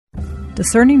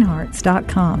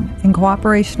DiscerningHearts.com, in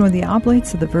cooperation with the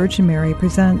Oblates of the Virgin Mary,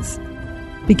 presents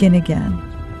Begin Again,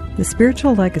 the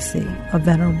spiritual legacy of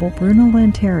Venerable Bruno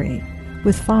Lanteri,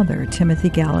 with Father Timothy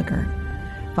Gallagher.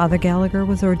 Father Gallagher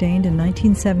was ordained in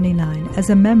 1979 as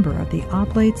a member of the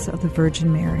Oblates of the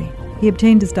Virgin Mary. He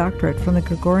obtained his doctorate from the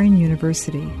Gregorian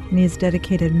University, and he has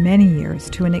dedicated many years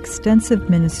to an extensive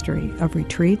ministry of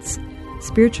retreats,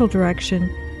 spiritual direction,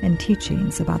 and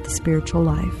teachings about the spiritual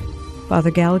life.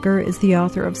 Father Gallagher is the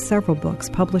author of several books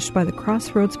published by the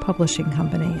Crossroads Publishing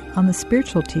Company on the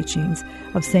spiritual teachings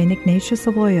of St. Ignatius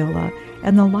of Loyola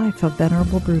and the life of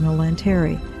Venerable Bruno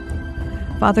Lanteri.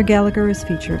 Father Gallagher is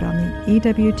featured on the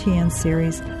EWTN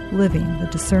series Living the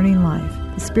Discerning Life,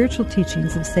 the spiritual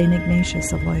teachings of St.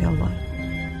 Ignatius of Loyola.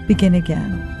 Begin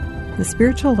Again, the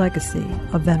spiritual legacy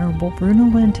of Venerable Bruno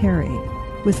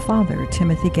Lanteri, with Father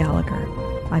Timothy Gallagher.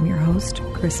 I'm your host,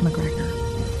 Chris McGregor.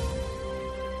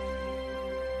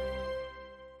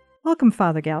 Welcome,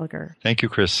 Father Gallagher. Thank you,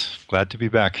 Chris. Glad to be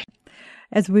back.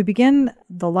 As we begin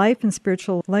the life and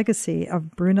spiritual legacy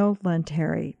of Bruno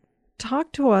Lanteri,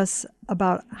 talk to us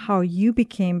about how you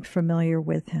became familiar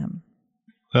with him.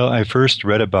 Well, I first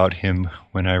read about him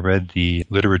when I read the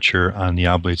literature on the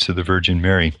Oblates of the Virgin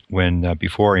Mary. When,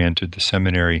 before I entered the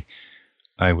seminary,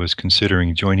 I was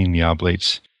considering joining the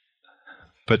Oblates.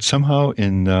 But somehow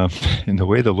in the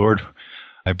way the Lord,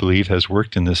 I believe, has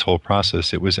worked in this whole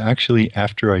process, it was actually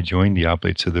after I joined the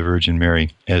Oblates of the Virgin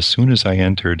Mary, as soon as I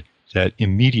entered, that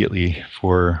immediately,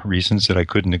 for reasons that I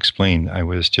couldn't explain, I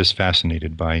was just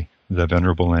fascinated by the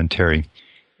Venerable Lanteri.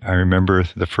 I remember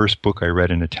the first book I read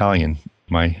in Italian.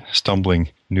 My stumbling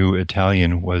new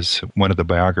Italian was one of the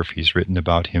biographies written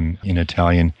about him in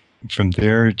Italian. From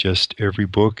there, just every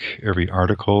book, every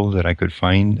article that I could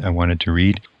find, I wanted to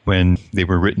read. When they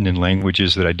were written in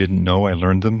languages that I didn't know, I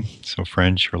learned them, so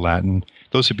French or Latin.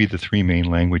 Those would be the three main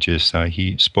languages.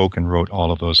 He spoke and wrote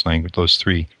all of those languages, those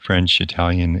three, French,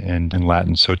 Italian, and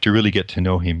Latin. So to really get to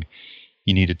know him,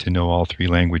 you needed to know all three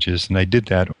languages, and I did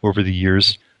that over the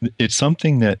years. It's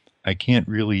something that I can't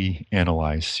really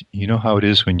analyze. You know how it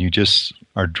is when you just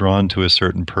are drawn to a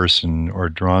certain person or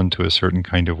drawn to a certain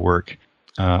kind of work.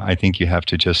 I think you have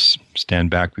to just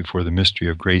stand back before the mystery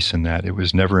of grace in that. It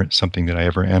was never something that I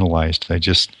ever analyzed. I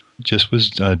just was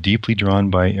deeply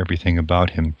drawn by everything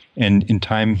about him. And in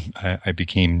time, I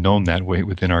became known that way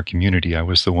within our community. I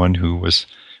was the one who was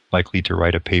likely to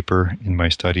write a paper in my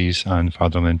studies on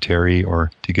Father Lanteri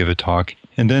or to give a talk.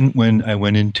 And then when I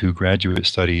went into graduate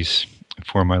studies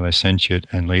for my licentiate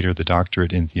and later the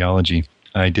doctorate in theology,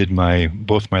 I did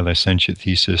both my licentiate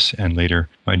thesis and later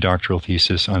my doctoral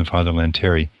thesis on Father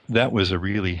Lanteri. That was a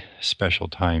really special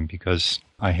time because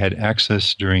I had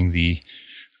access during the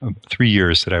 3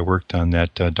 years that I worked on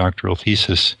that doctoral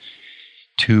thesis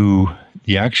to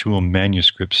the actual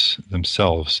manuscripts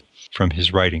themselves from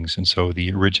his writings. And so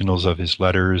the originals of his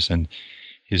letters and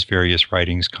his various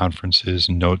writings, conferences,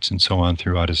 and notes, and so on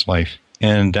throughout his life.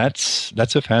 And that's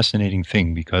a fascinating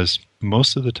thing because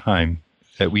most of the time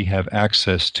that we have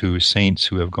access to saints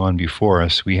who have gone before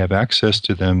us, we have access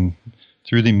to them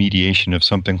through the mediation of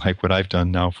something like what I've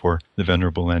done now for the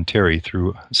Venerable Lanteri,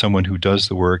 through someone who does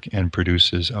the work and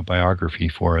produces a biography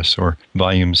for us or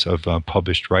volumes of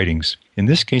published writings. In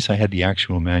this case, I had the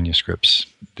actual manuscripts.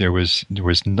 There was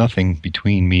nothing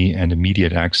between me and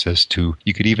immediate access to,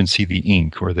 you could even see the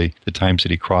ink or the times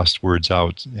that he crossed words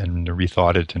out and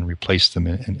rethought it and replaced them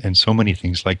and so many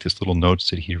things like this, little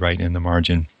notes that he'd write in the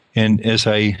margin. And as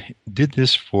I did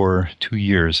this for 2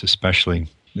 years especially,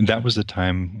 that was the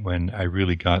time when I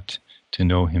really got to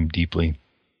know him deeply.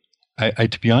 I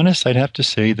to be honest, I'd have to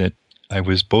say that I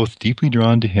was both deeply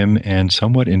drawn to him and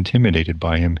somewhat intimidated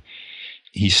by him.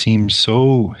 He seemed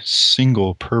so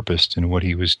single-purposed in what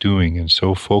he was doing and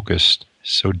so focused,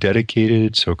 so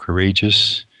dedicated, so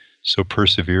courageous, so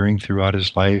persevering throughout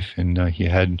his life. And he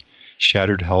had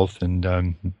shattered health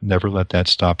and never let that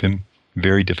stop him.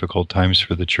 Very difficult times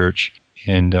for the church,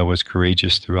 and was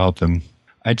courageous throughout them.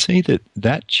 I'd say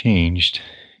that changed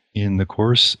in the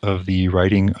course of the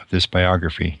writing of this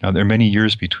biography. Now, there are many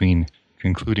years between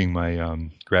concluding my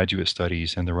graduate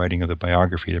studies and the writing of the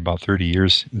biography, about 30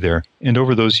 years there. And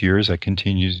over those years, I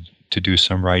continued to do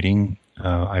some writing.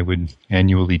 I would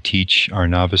annually teach our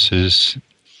novices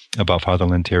about Father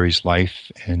Lanteri's life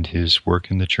and his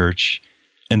work in the church.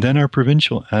 And then our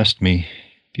provincial asked me,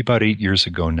 about 8 years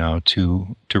ago now,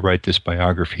 to write this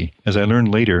biography. As I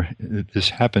learned later, this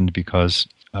happened because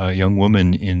a young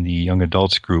woman in the young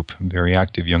adults group, a very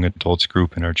active young adults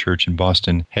group in our church in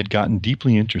Boston, had gotten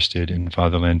deeply interested in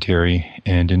Father Lanteri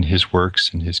and in his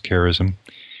works and his charism.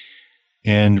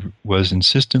 and was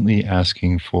insistently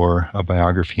asking for a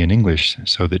biography in English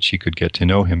so that she could get to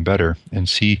know him better and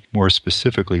see more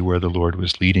specifically where the Lord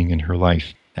was leading in her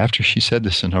life. After she said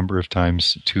this a number of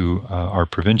times to our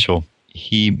provincial,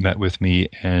 he met with me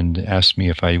and asked me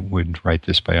if I would write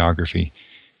this biography.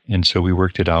 And so we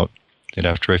worked it out that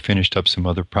after I finished up some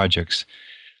other projects,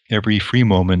 every free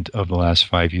moment of the last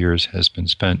 5 years has been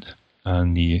spent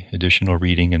on the additional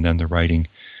reading and then the writing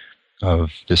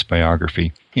of this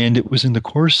biography. And it was in the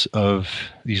course of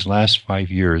these last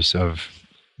 5 years of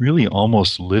really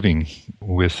almost living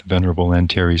with Venerable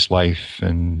Lanteri's life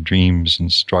and dreams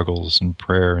and struggles and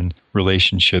prayer and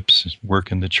relationships,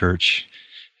 work in the church,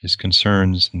 his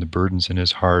concerns and the burdens in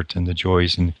his heart and the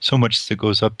joys and so much that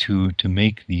goes up to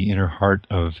make the inner heart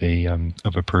of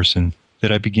a person,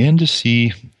 that I began to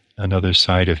see another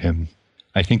side of him.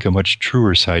 I think a much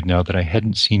truer side now that I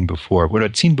hadn't seen before. What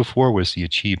I'd seen before was the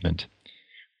achievement,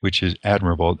 which is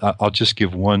admirable. I'll just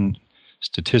give one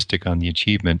statistic on the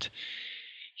achievement.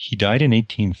 He died in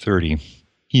 1830.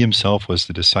 He himself was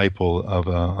the disciple of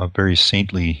a very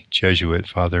saintly Jesuit,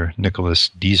 Father Nicholas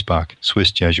Diesbach,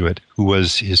 Swiss Jesuit, who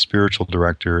was his spiritual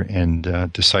director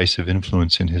and decisive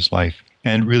influence in his life.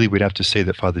 And really, we'd have to say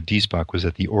that Father Diesbach was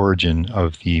at the origin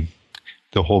of the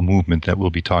whole movement that we'll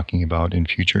be talking about in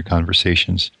future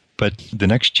conversations. But the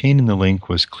next chain in the link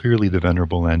was clearly the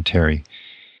Venerable Lanteri.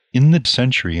 In the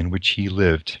century in which he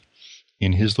lived,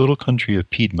 in his little country of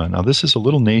Piedmont. Now, this is a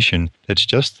little nation that's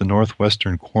just the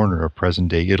northwestern corner of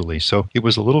present-day Italy. So it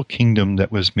was a little kingdom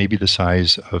that was maybe the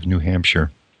size of New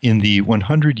Hampshire. In the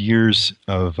 100 years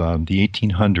of the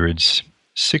 1800s,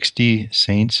 60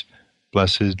 saints,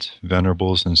 blessed,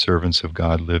 venerables, and servants of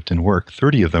God lived and worked,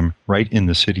 30 of them right in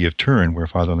the city of Turin, where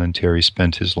Father Lanteri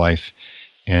spent his life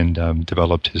and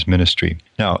developed his ministry.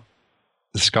 Now,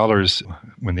 the scholars,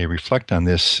 when they reflect on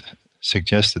this,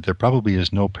 suggest that there probably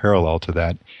is no parallel to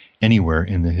that anywhere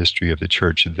in the history of the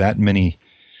church. That many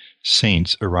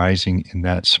saints arising in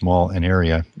that small an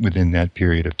area within that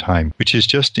period of time, which is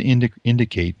just to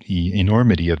indicate the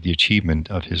enormity of the achievement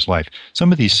of his life.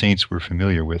 Some of these saints we're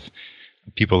familiar with,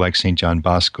 people like St. John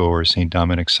Bosco or St.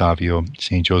 Dominic Savio,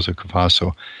 St. Joseph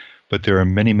Cafasso, but there are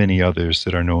many, many others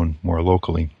that are known more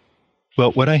locally.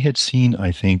 Well, what I had seen,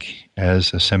 I think,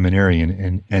 as a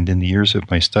seminarian and in the years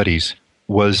of my studies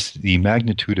was the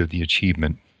magnitude of the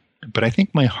achievement. But I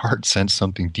think my heart sensed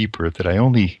something deeper that I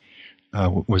only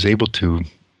was able to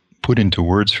put into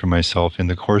words for myself in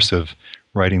the course of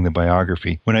writing the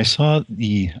biography. When I saw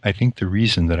the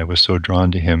reason that I was so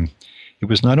drawn to him, it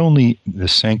was not only the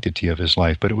sanctity of his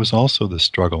life, but it was also the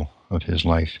struggle of his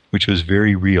life, which was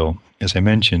very real. As I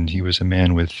mentioned, he was a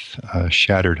man with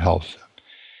shattered health,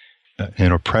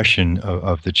 an oppression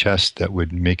of the chest that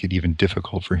would make it even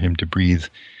difficult for him to breathe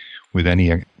with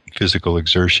any physical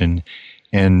exertion,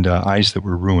 and eyes that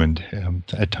were ruined.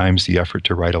 At times, the effort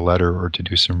to write a letter or to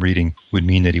do some reading would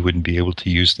mean that he wouldn't be able to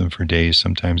use them for days,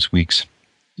 sometimes weeks.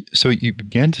 So you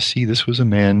began to see this was a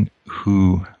man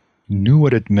who knew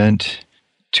what it meant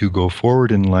to go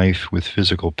forward in life with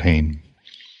physical pain,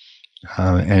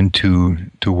 and to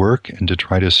work and to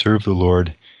try to serve the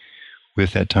Lord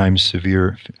with at times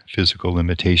severe physical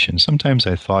limitations. Sometimes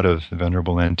I thought of the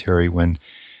Venerable Lanteri when,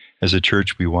 as a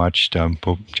church, we watched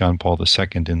Pope John Paul II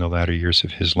in the latter years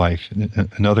of his life.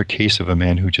 Another case of a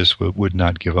man who just would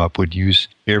not give up, would use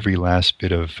every last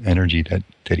bit of energy that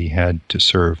he had to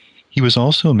serve. He was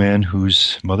also a man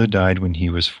whose mother died when he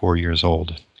was 4 years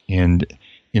old. And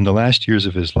in the last years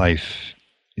of his life,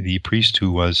 the priest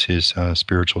who was his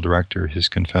spiritual director, his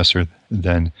confessor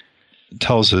then,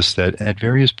 tells us that at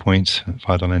various points,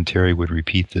 Father Lanteri would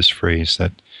repeat this phrase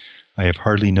that, "I have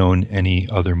hardly known any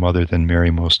other mother than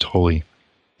Mary Most Holy,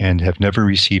 and have never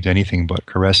received anything but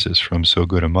caresses from so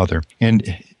good a mother."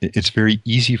 And it's very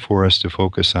easy for us to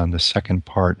focus on the second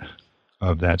part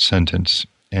of that sentence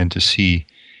and to see,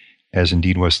 as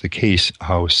indeed was the case,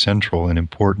 how central and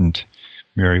important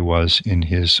Mary was in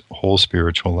his whole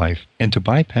spiritual life, and to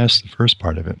bypass the first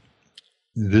part of it.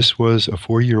 This was a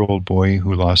 4-year-old boy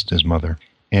who lost his mother,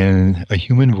 and a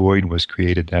human void was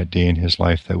created that day in his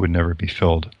life that would never be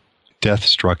filled. Death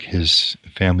struck his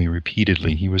family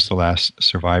repeatedly. He was the last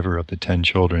survivor of the 10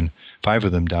 children. 5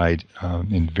 of them died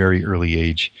in very early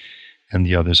age, and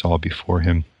the others all before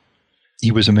him.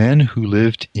 He was a man who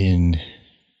lived in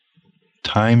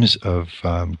times of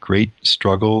great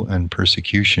struggle and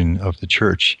persecution of the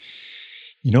church.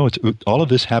 You know, all of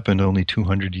this happened only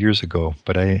 200 years ago,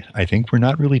 but I think we're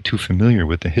not really too familiar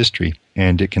with the history,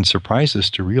 and it can surprise us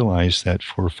to realize that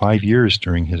for 5 years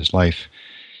during his life,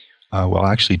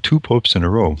 actually 2 popes in a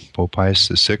row, Pope Pius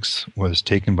VI was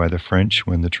taken by the French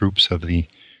when the troops of the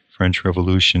French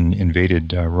Revolution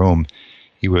invaded Rome,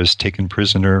 He was taken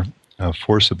prisoner,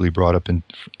 forcibly brought up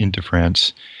into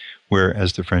France, where,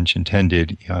 as the French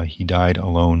intended, he died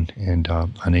alone and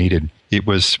unaided. It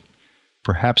was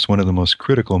perhaps one of the most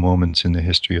critical moments in the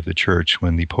history of the Church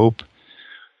when the Pope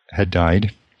had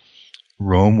died.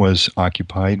 Rome was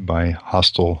occupied by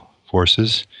hostile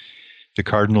forces. The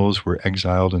cardinals were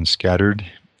exiled and scattered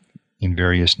in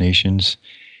various nations,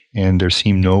 and there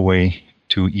seemed no way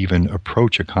to even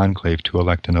approach a conclave to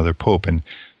elect another pope, and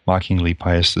mockingly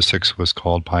Pius VI was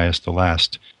called Pius the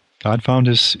Last. God found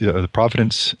the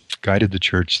providence guided the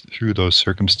Church through those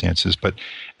circumstances,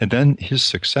 and then his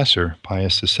successor,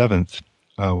 Pius VII,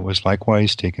 was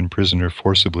likewise taken prisoner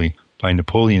forcibly by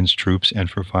Napoleon's troops and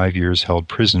for 5 years held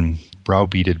prison,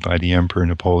 browbeated by the Emperor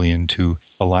Napoleon to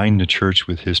align the Church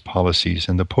with his policies.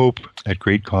 And the Pope, at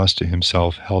great cost to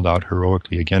himself, held out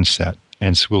heroically against that.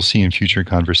 And so we'll see in future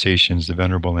conversations, the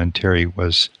Venerable Lanteri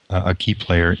was a key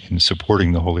player in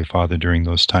supporting the Holy Father during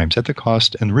those times, at the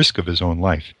cost and risk of his own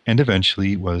life, and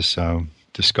eventually was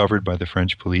discovered by the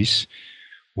French police,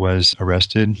 was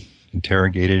arrested,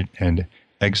 interrogated, and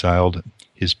exiled.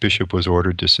 His bishop was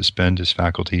ordered to suspend his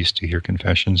faculties to hear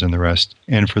confessions and the rest.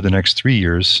 And for the next 3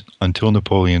 years, until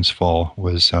Napoleon's fall,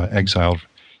 was exiled.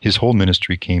 His whole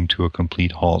ministry came to a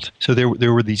complete halt. So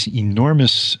there were these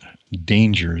enormous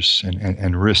dangers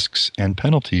and risks and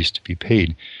penalties to be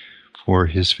paid for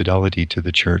his fidelity to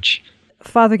the Church.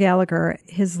 Father Gallagher,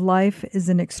 his life is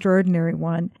an extraordinary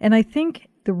one. And I think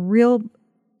the real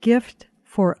gift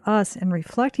for us in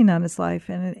reflecting on his life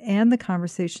and the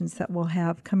conversations that we'll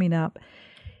have coming up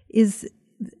is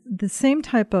the same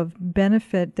type of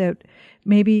benefit that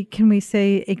maybe, can we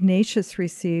say, Ignatius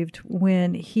received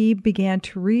when he began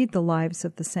to read the lives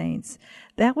of the saints.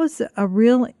 That was a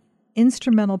real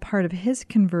instrumental part of his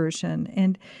conversion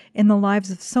and in the lives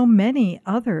of so many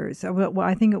others.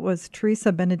 I think it was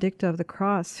Teresa Benedicta of the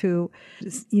Cross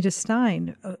Edith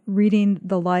Stein, reading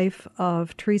the life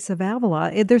of Teresa of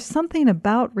Avila. There's something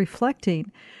about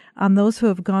reflecting on those who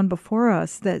have gone before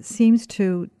us that seems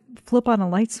to flip on a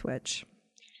light switch.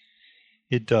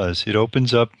 It does. It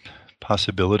opens up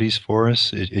possibilities for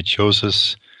us. It shows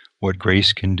us what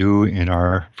grace can do in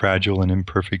our fragile and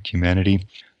imperfect humanity.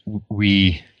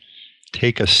 We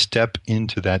take a step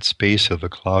into that space of the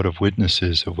cloud of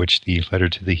witnesses of which the letter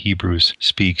to the Hebrews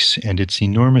speaks, and it's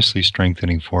enormously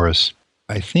strengthening for us.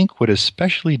 I think what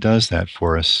especially does that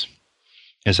for us,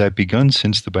 as I've begun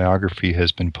since the biography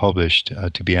has been published,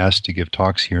 to be asked to give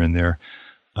talks here and there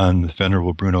on the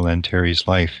Venerable Bruno Lanteri's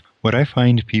life, what I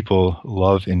find people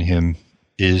love in him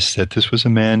is that this was a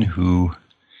man who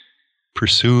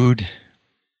pursued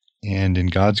and in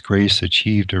God's grace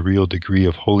achieved a real degree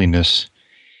of holiness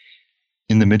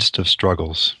in the midst of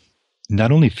struggles,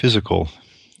 not only physical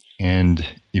and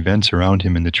events around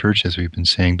him in the Church, as we've been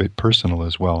saying, but personal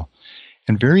as well.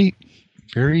 And very,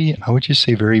 very, I want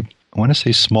to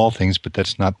say small things, but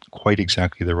that's not quite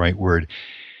exactly the right word.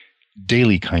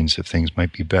 Daily kinds of things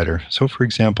might be better. So, for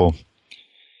example,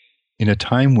 in a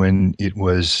time when it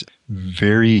was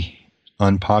very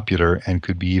unpopular and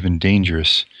could be even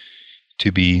dangerous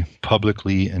to be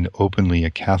publicly and openly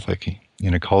a Catholic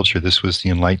in a culture, this was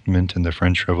the Enlightenment and the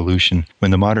French Revolution,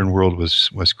 when the modern world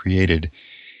was created,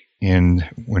 and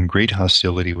when great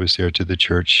hostility was there to the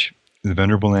Church, the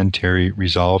Venerable Lanteri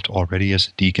resolved already as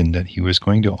a deacon that he was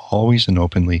going to always and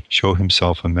openly show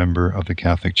himself a member of the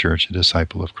Catholic Church, a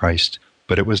disciple of Christ.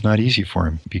 But it was not easy for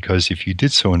him, because if you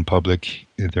did so in public,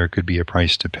 there could be a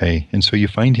price to pay. And so you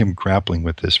find him grappling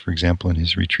with this, for example, in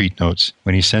his retreat notes,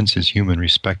 when he senses human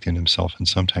respect in himself, and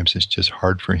sometimes it's just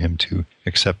hard for him to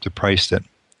accept the price that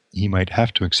he might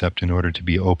have to accept in order to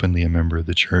be openly a member of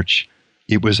the Church.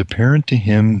 It was apparent to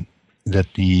him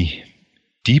that the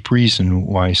deep reason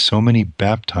why so many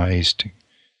baptized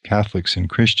Catholics and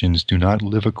Christians do not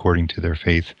live according to their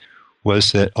faith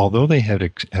was that although they have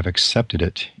accepted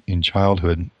it in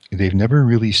childhood, they've never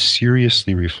really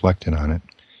seriously reflected on it,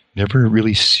 never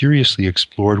really seriously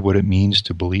explored what it means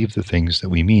to believe the things that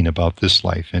we mean about this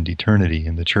life and eternity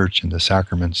and the Church and the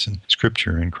sacraments and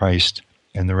Scripture and Christ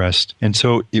and the rest. And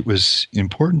so it was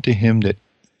important to him that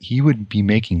he would be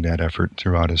making that effort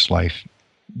throughout his life,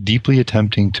 deeply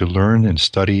attempting to learn and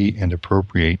study and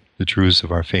appropriate the truths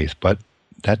of our faith. But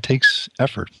that takes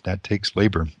effort, that takes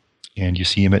labor. And you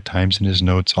see him at times in his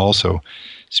notes also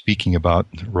speaking about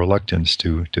reluctance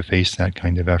to face that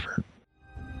kind of effort.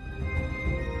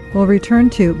 We'll return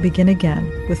to Begin Again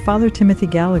with Father Timothy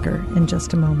Gallagher in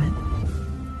just a moment.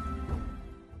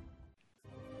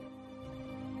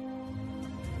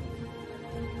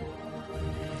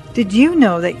 Did you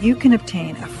know that you can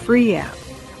obtain a free app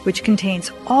which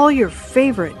contains all your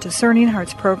favorite Discerning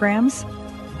Hearts programs?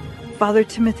 Father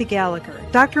Timothy Gallagher,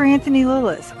 Dr. Anthony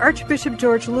Lillis, Archbishop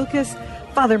George Lucas,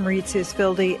 Father Mauritius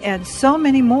Filde, and so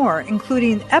many more,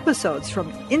 including episodes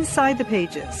from Inside the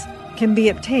Pages, can be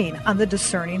obtained on the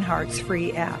Discerning Hearts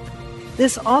free app.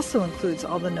 This also includes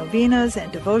all the novenas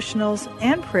and devotionals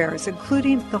and prayers,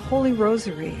 including the Holy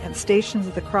Rosary and Stations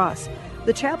of the Cross,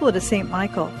 the Chaplet of St.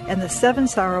 Michael, and the Seven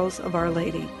Sorrows of Our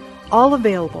Lady, all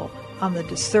available on the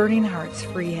Discerning Hearts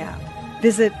free app.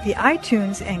 Visit the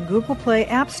iTunes and Google Play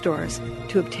app stores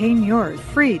to obtain your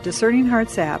free Discerning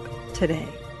Hearts app today.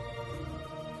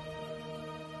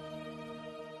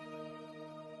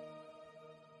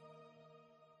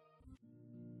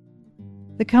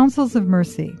 The Counsels of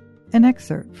Mercy, an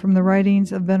excerpt from the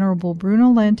writings of Venerable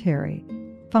Bruno Lanteri,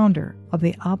 founder of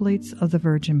the Oblates of the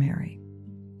Virgin Mary.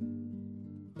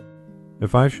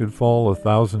 If I should fall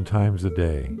 1,000 times a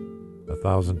day,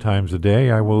 1,000 times a day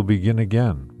I will begin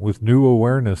again, with new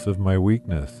awareness of my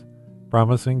weakness,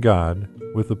 promising God,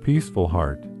 with a peaceful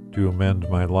heart, to amend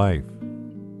my life.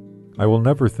 I will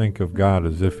never think of God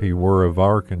as if he were of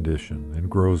our condition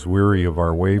and grows weary of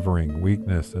our wavering,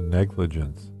 weakness, and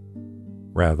negligence.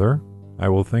 Rather, I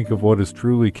will think of what is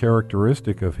truly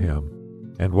characteristic of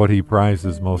him and what he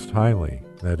prizes most highly,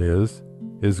 that is,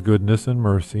 his goodness and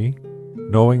mercy,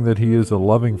 knowing that he is a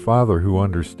loving Father who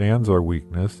understands our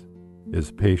weakness, is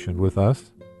patient with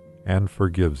us, and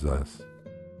forgives us.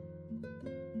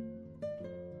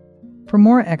 For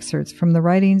more excerpts from the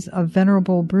writings of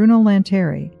Venerable Bruno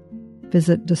Lanteri,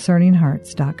 visit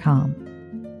discerninghearts.com.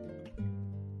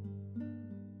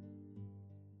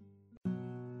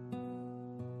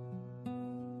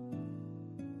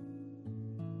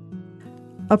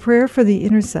 A prayer for the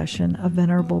intercession of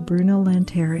Venerable Bruno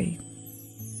Lanteri.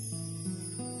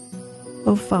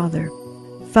 O Father,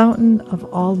 fountain of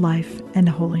all life and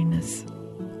holiness,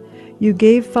 you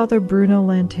gave Father Bruno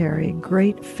Lanteri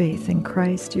great faith in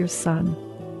Christ your Son,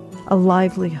 a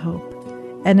lively hope,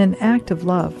 and an act of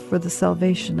love for the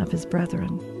salvation of his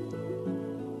brethren.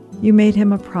 You made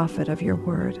him a prophet of your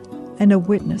word and a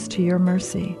witness to your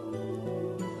mercy.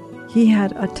 He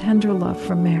had a tender love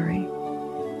for Mary,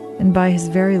 and by his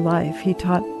very life he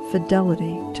taught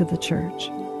fidelity to the Church.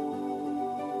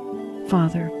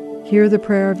 Father, hear the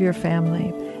prayer of your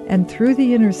family, and through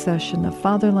the intercession of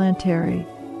Father Lanteri,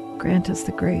 grant us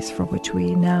the grace for which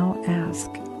we now ask.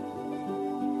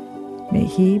 May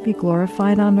he be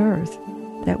glorified on earth,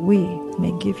 that we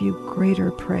may give you greater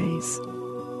praise.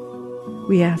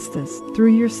 We ask this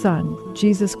through your Son,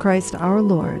 Jesus Christ our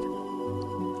Lord.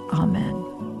 Amen.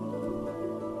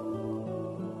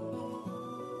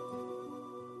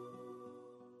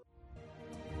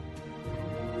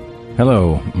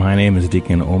 Hello, my name is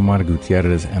Deacon Omar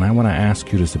Gutierrez, and I want to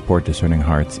ask you to support Discerning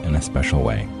Hearts in a special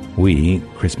way. We,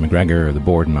 Chris McGregor, the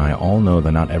board, and I all know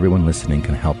that not everyone listening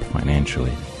can help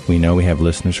financially. We know we have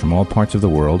listeners from all parts of the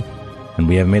world, and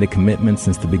we have made a commitment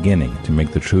since the beginning to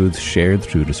make the truths shared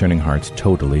through Discerning Hearts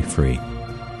totally free.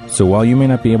 So while you may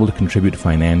not be able to contribute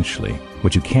financially,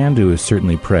 what you can do is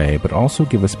certainly pray, but also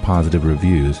give us positive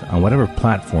reviews on whatever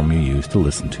platform you use to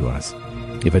listen to us.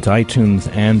 If it's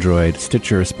iTunes, Android,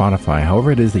 Stitcher, Spotify,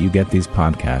 however it is that you get these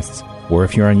podcasts, or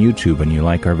if you're on YouTube and you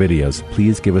like our videos,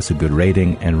 please give us a good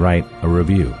rating and write a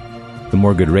review. The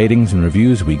more good ratings and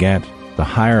reviews we get, the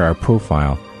higher our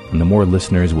profile, and the more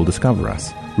listeners will discover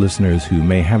us, listeners who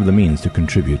may have the means to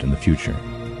contribute in the future.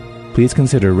 Please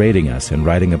consider rating us and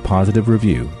writing a positive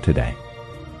review today.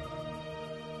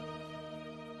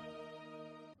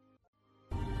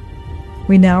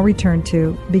 We now return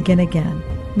to Begin Again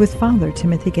with Father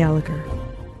Timothy Gallagher.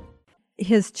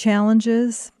 His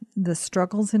challenges, the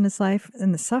struggles in his life,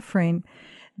 and the suffering,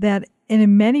 that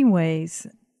in many ways,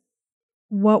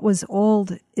 what was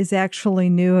old is actually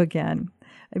new again.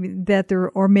 I mean, that there,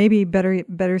 or maybe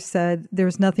better said,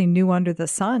 there's nothing new under the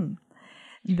sun.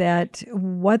 That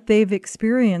what they've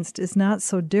experienced is not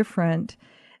so different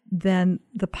than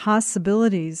the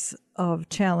possibilities of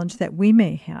challenge that we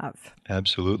may have.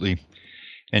 Absolutely.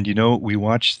 And we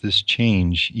watched this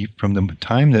change from the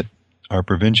time that our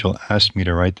provincial asked me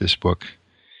to write this book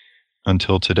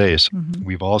until today. So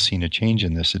we've all seen a change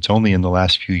in this. It's only in the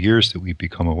last few years that we've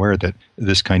become aware that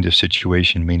this kind of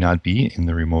situation may not be in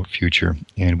the remote future,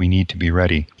 and we need to be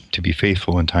ready to be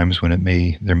faithful in times when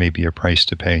there may be a price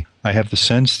to pay. I have the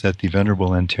sense that the Venerable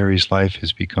Lanteri's life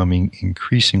is becoming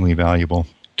increasingly valuable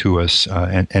to us,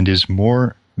 and is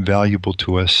more valuable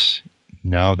to us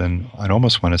now than I'd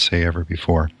almost want to say ever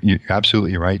before. You're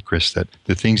absolutely right, Chris, that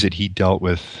the things that he dealt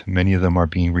with, many of them are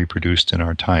being reproduced in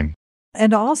our time.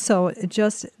 And also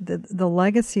just the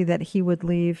legacy that he would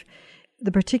leave,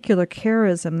 the particular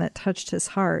charism that touched his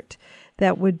heart,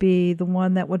 that would be the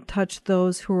one that would touch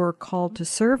those who are called to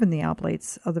serve in the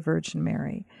Oblates of the Virgin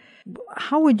Mary.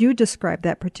 How would you describe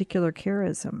that particular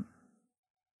charism?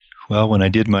 Well, when I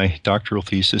did my doctoral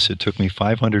thesis, it took me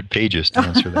 500 pages to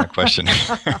answer that question.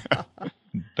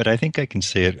 But I think I can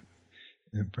say it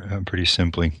pretty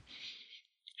simply.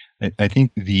 I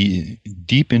think the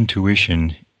deep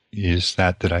intuition is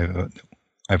that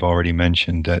I've already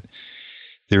mentioned, that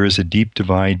there is a deep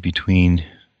divide between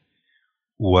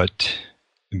what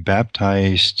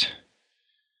baptized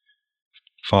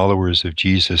followers of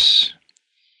Jesus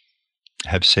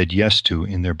have said yes to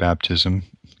in their baptism,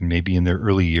 maybe in their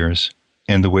early years,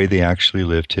 and the way they actually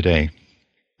live today.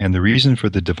 And the reason for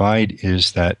the divide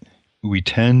is that we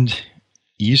tend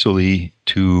easily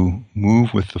to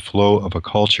move with the flow of a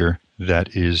culture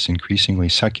that is increasingly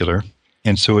secular.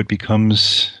 And so it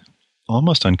becomes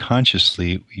almost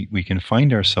unconsciously, we can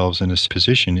find ourselves in a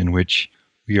position in which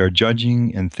we are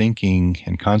judging and thinking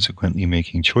and consequently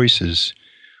making choices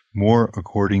more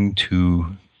according to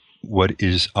what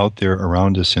is out there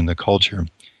around us in the culture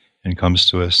and comes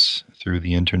to us through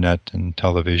the internet and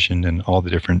television and all the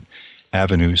different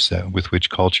avenues with which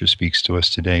culture speaks to us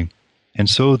today. And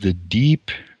so the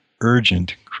deep,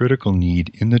 urgent, critical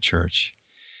need in the church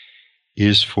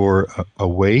is for a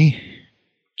way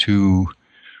to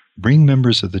bring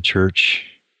members of the church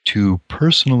to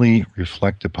personally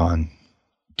reflect upon,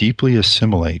 deeply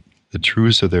assimilate the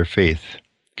truths of their faith,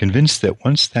 convinced that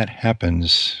once that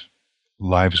happens,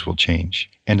 lives will change.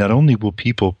 And not only will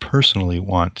people personally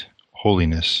want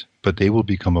holiness, but they will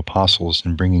become apostles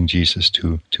in bringing Jesus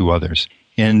to others.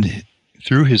 And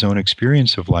through his own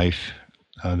experience of life,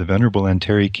 the Venerable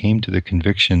Lanteri came to the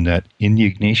conviction that in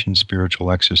the Ignatian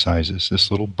Spiritual Exercises, this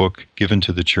little book given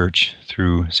to the church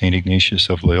through St. Ignatius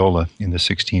of Loyola in the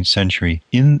 16th century,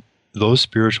 in those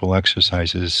spiritual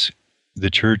exercises, the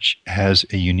church has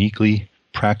a uniquely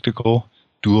practical,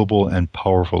 doable, and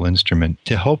powerful instrument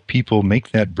to help people make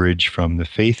that bridge from the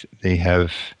faith they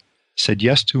have said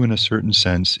yes to in a certain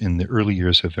sense in the early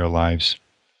years of their lives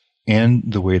and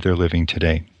the way they're living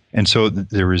today. And so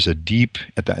there is a deep,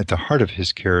 at the heart of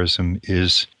his charism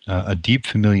is a deep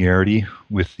familiarity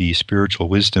with the spiritual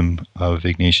wisdom of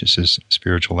Ignatius's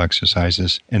spiritual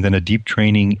exercises, and then a deep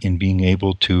training in being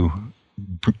able to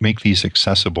make these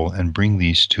accessible and bring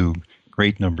these to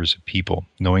great numbers of people,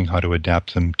 knowing how to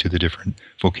adapt them to the different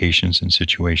vocations and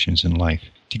situations in life.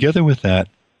 Together with that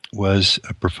was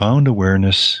a profound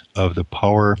awareness of the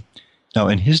power. Now,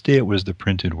 in his day, it was the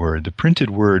printed word. The printed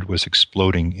word was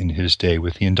exploding in his day.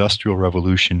 With the Industrial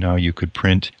Revolution, now you could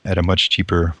print at a much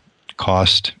cheaper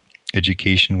cost.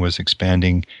 Education was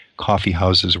expanding. Coffee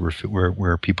houses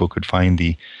where people could find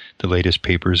the latest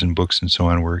papers and books and so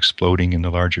on were exploding in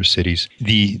the larger cities.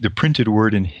 The printed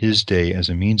word in his day as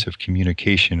a means of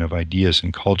communication of ideas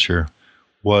and culture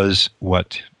was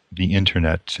what the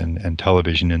internet and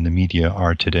television and the media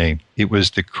are today. It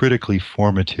was the critically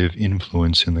formative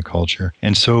influence in the culture.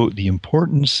 And so the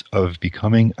importance of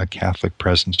becoming a Catholic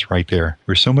presence right there,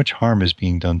 where so much harm is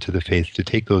being done to the faith, to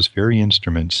take those very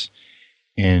instruments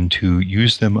and to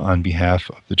use them on behalf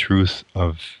of the truth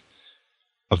of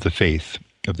the faith,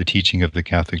 of the teaching of the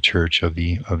Catholic Church, of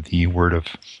the Word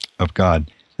of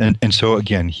God. And so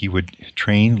again, he would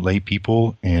train lay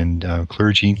people and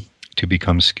clergy to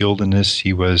become skilled in this.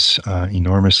 He was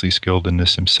enormously skilled in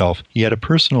this himself. He had a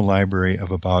personal library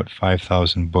of about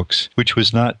 5,000 books, which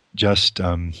was not just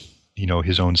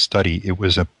his own study. It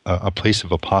was a place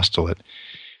of apostolate.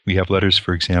 We have letters,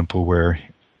 for example, where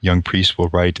young priests will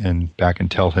write and back and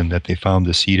tell him that they found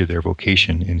the seed of their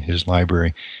vocation in his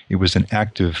library. It was an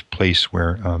active place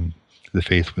where the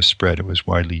faith was spread. It was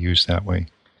widely used that way.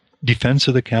 Defense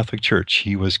of the Catholic Church.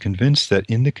 He was convinced that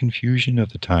in the confusion of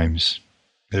the times,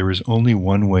 there is only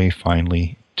one way,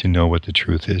 finally, to know what the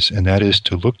truth is, and that is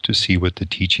to look to see what the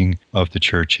teaching of the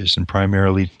Church is, and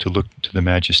primarily to look to the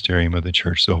magisterium of the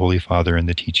Church, the Holy Father and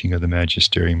the teaching of the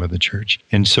magisterium of the Church.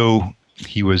 And so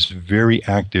he was very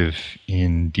active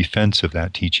in defense of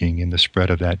that teaching, in the spread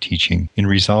of that teaching, in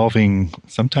resolving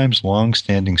sometimes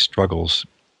long-standing struggles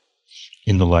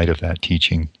in the light of that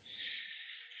teaching.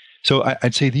 So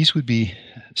I'd say these would be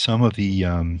some of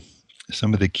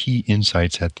the key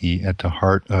insights at the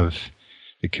heart of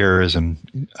the charism,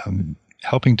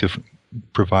 helping to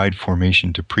provide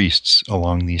formation to priests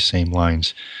along these same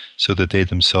lines, so that they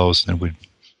themselves then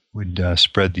would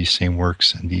spread these same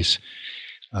works and these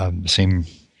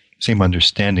same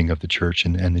understanding of the church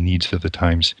and the needs of the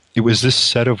times. It was this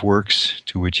set of works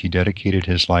to which he dedicated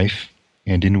his life,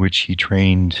 and in which he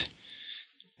trained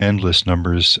endless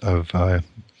numbers of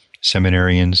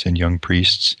seminarians and young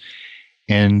priests.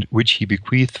 and which he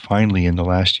bequeathed finally in the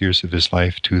last years of his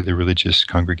life to the religious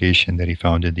congregation that he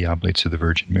founded, the Oblates of the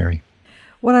Virgin Mary.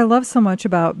 What I love so much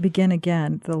about Begin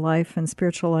Again, the life and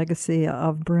spiritual legacy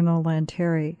of Bruno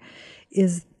Lanteri,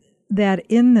 is that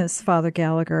in this, Father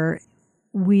Gallagher,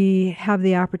 we have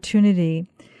the opportunity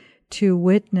to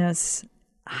witness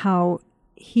how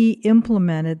he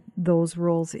implemented those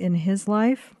rules in his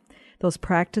life, those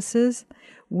practices,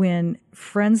 when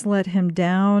friends let him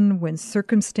down, when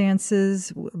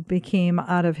circumstances became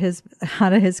out of his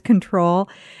control,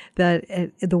 that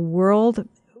the world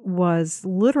was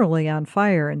literally on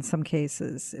fire in some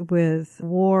cases, with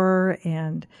war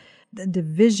and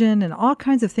division and all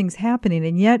kinds of things happening.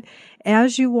 And yet,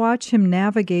 as you watch him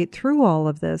navigate through all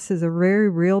of this as a very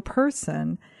real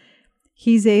person,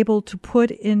 he's able to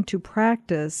put into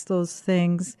practice those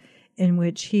things in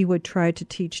which he would try to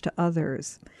teach to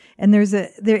others. And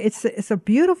it's a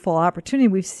beautiful opportunity.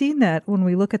 We've seen that when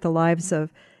we look at the lives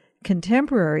of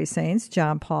contemporary saints,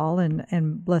 John Paul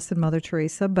and Blessed Mother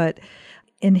Teresa, but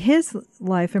in his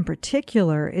life in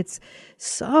particular, it's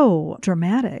so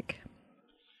dramatic.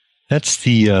 That's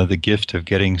the gift of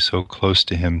getting so close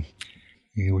to him.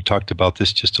 We talked about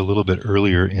this just a little bit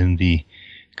earlier in the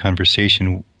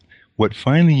conversation. What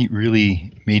finally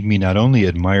really made me not only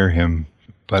admire him,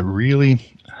 but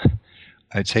really,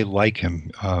 I'd say, like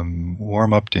him,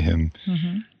 warm up to him,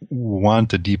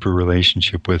 want a deeper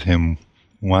relationship with him,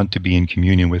 want to be in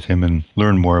communion with him and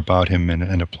learn more about him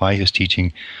and apply his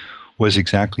teaching, was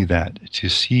exactly that. To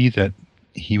see that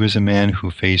he was a man who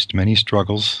faced many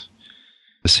struggles,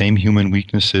 the same human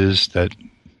weaknesses that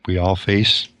we all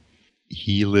face.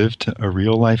 He lived a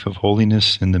real life of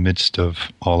holiness in the midst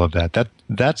of all of that.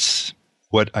 That's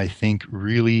what I think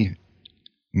really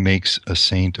makes a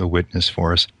saint a witness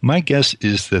for us. My guess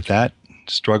is that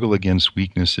struggle against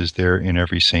weakness is there in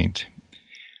every saint.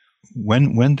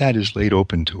 When that is laid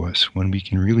open to us, when we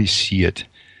can really see it,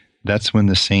 that's when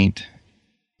the saint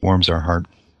warms our heart,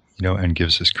 and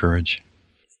gives us courage.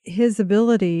 His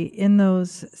ability in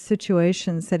those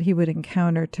situations that he would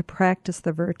encounter to practice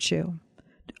the virtue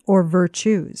or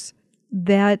virtues,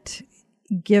 that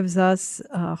gives us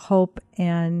hope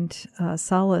and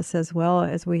solace as well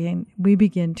as we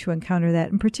begin to encounter that,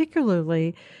 and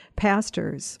particularly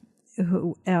pastors,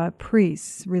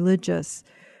 priests, religious,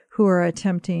 who are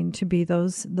attempting to be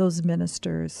those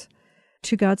ministers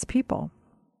to God's people.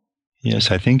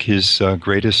 Yes, I think his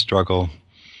greatest struggle,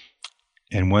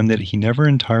 and one that he never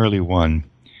entirely won,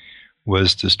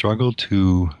 was the struggle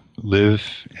to live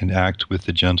and act with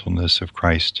the gentleness of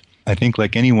Christ. I think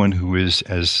like anyone who is,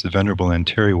 as the Venerable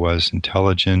Lanteri was,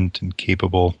 intelligent and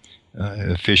capable,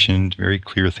 efficient, very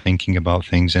clear thinking about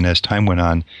things, and as time went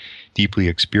on, deeply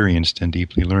experienced and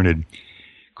deeply learned,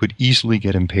 could easily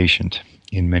get impatient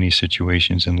in many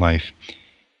situations in life.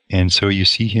 And so you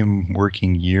see him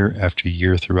working year after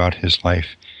year throughout his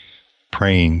life,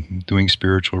 praying, doing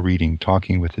spiritual reading,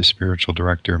 talking with his spiritual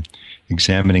director,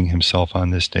 examining himself on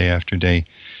this day after day,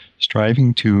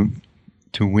 striving to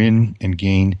win and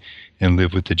gain and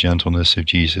live with the gentleness of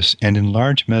Jesus. And in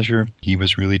large measure, he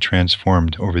was really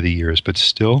transformed over the years. But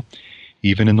still,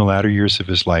 even in the latter years of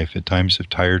his life, at times of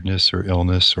tiredness or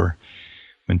illness, or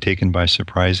when taken by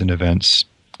surprise in events,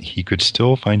 he could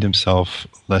still find himself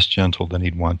less gentle than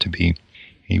he'd want to be.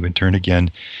 He would turn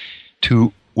again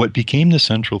to what became the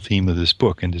central theme of this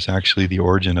book, and is actually the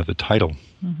origin of the title,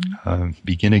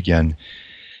 Begin Again,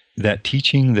 that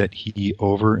teaching that he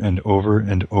over and over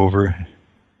and over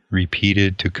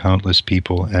repeated to countless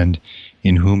people, and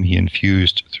in whom he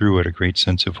infused through it a great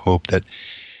sense of hope that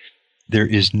there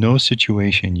is no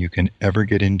situation you can ever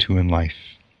get into in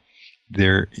life.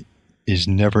 There is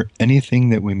never anything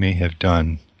that we may have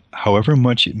done, however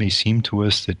much it may seem to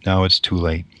us that now it's too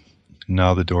late.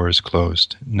 Now the door is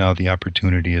closed. Now the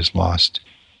opportunity is lost.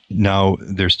 Now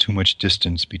there's too much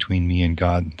distance between me and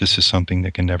God. This is something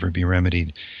that can never be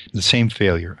remedied. The same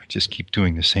failure. I just keep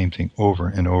doing the same thing over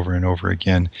and over and over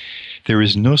again. There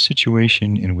is no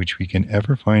situation in which we can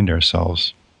ever find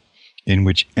ourselves in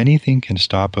which anything can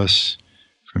stop us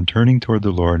from turning toward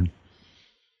the Lord,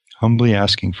 humbly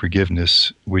asking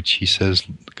forgiveness, which he says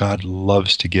God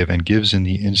loves to give, and gives in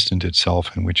the instant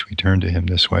itself in which we turn to him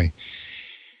this way,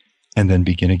 and then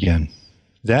begin again.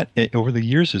 That, over the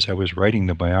years as I was writing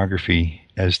the biography,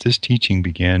 as this teaching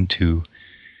began to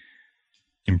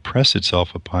impress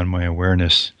itself upon my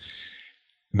awareness,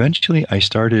 eventually I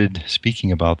started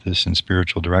speaking about this in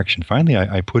spiritual direction. Finally,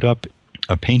 I put up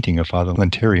a painting of Father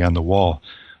Lanteri on the wall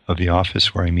of the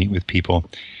office where I meet with people.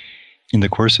 In the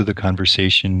course of the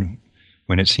conversation,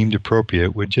 when it seemed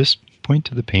appropriate, would just point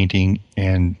to the painting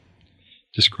and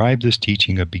describe this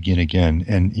teaching of Begin Again.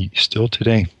 And still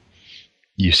today,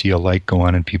 you see a light go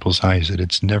on in people's eyes, that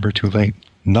it's never too late.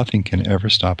 Nothing can ever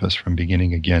stop us from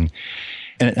beginning again.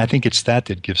 And I think it's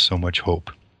that gives so much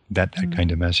hope, that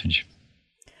kind of message.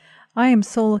 I am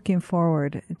so looking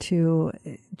forward to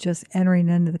just entering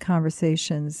into the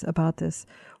conversations about this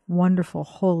wonderful,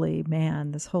 holy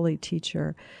man, this holy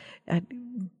teacher.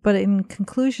 But in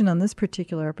conclusion on this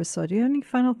particular episode, do you have any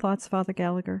final thoughts, Father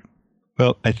Gallagher?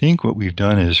 Well, I think what we've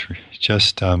done is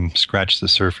just scratch the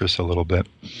surface a little bit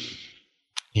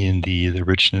in the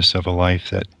richness of a life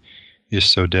that is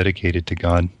so dedicated to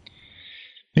God.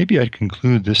 Maybe I'd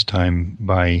conclude this time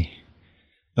by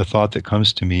a thought that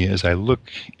comes to me as I look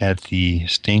at the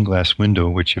stained glass window,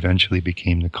 which eventually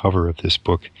became the cover of this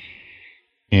book,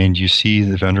 and you see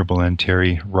the Venerable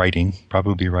Lanteri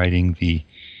probably writing the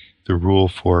rule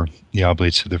for the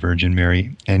Oblates of the Virgin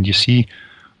Mary, and you see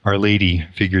Our Lady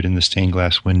figured in the stained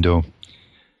glass window,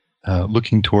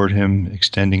 looking toward him,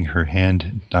 extending her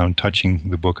hand down, touching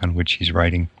the book on which he's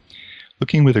writing,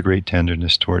 looking with a great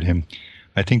tenderness toward him.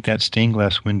 I think that stained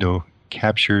glass window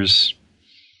captures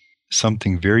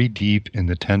something very deep in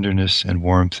the tenderness and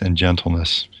warmth and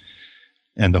gentleness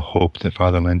and the hope that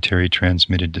Father Lanteri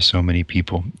transmitted to so many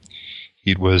people.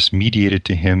 It was mediated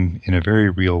to him in a very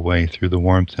real way through the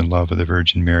warmth and love of the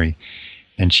Virgin Mary,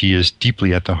 and she is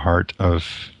deeply at the heart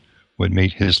of what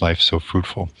made his life so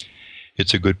fruitful.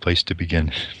 It's a good place to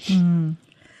begin.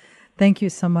 Thank you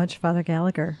so much, Father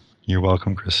Gallagher. You're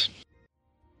welcome, Chris.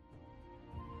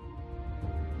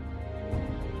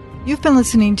 You've been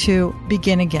listening to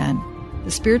Begin Again, the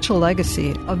spiritual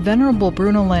legacy of Venerable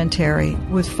Bruno Lanteri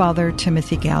with Father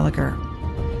Timothy Gallagher.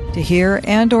 To hear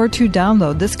and or to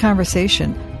download this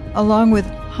conversation, along with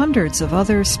hundreds of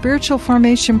other spiritual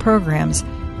formation programs,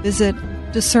 visit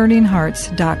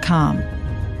discerninghearts.com.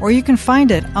 Or you can find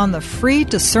it on the free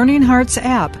Discerning Hearts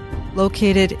app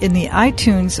located in the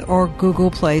iTunes or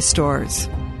Google Play stores.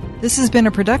 This has been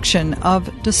a production of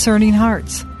Discerning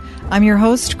Hearts. I'm your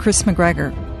host, Chris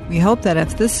McGregor. We hope that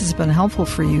if this has been helpful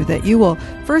for you, that you will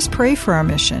first pray for our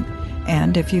mission,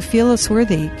 and if you feel us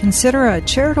worthy, consider a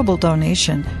charitable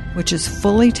donation, which is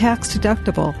fully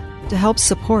tax-deductible, to help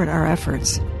support our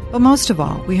efforts. But most of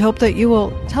all, we hope that you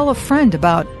will tell a friend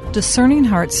about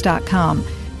discerninghearts.com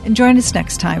and join us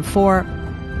next time for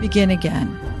Begin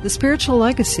Again, the spiritual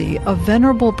legacy of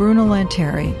Venerable Bruno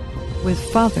Lanteri with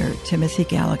Father Timothy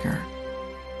Gallagher.